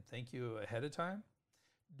appreciate it. And thank you ahead of time.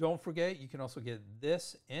 Don't forget, you can also get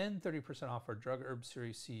this and 30% off our Drug Herb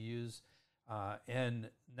Series CUs and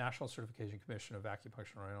National Certification Commission of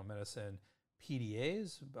Acupuncture and Oriental Medicine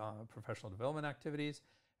PDAs, professional development activities,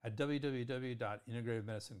 at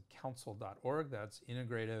www.integrativemedicinecouncil.org. That's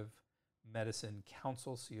Integrative Medicine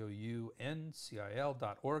Council,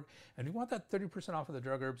 COUNCIL.org. And if you want that 30% off of the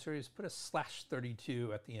Drug Herb Series, put a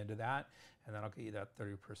 /32 at the end of that, and that'll get you that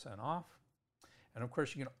 30% off. And of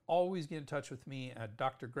course, you can always get in touch with me at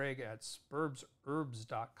Dr. Greg at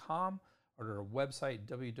spurbsherbs.com or at our website,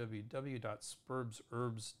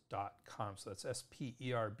 www.spurbsherbs.com. So that's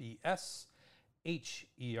SPERBS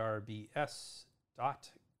herbs.com.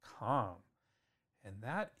 And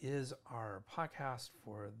that is our podcast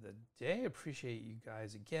for the day. Appreciate you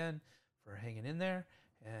guys again for hanging in there.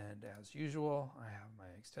 And as usual, I have my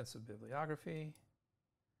extensive bibliography.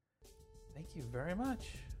 Thank you very much.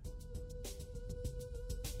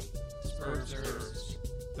 Herbs.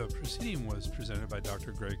 The proceeding was presented by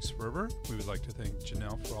Dr. Greg Sperber. We would like to thank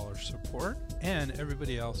Janelle for all her support and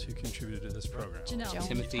everybody else who contributed to this program. Janelle.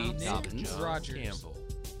 Timothy Dobbins. Roger Campbell.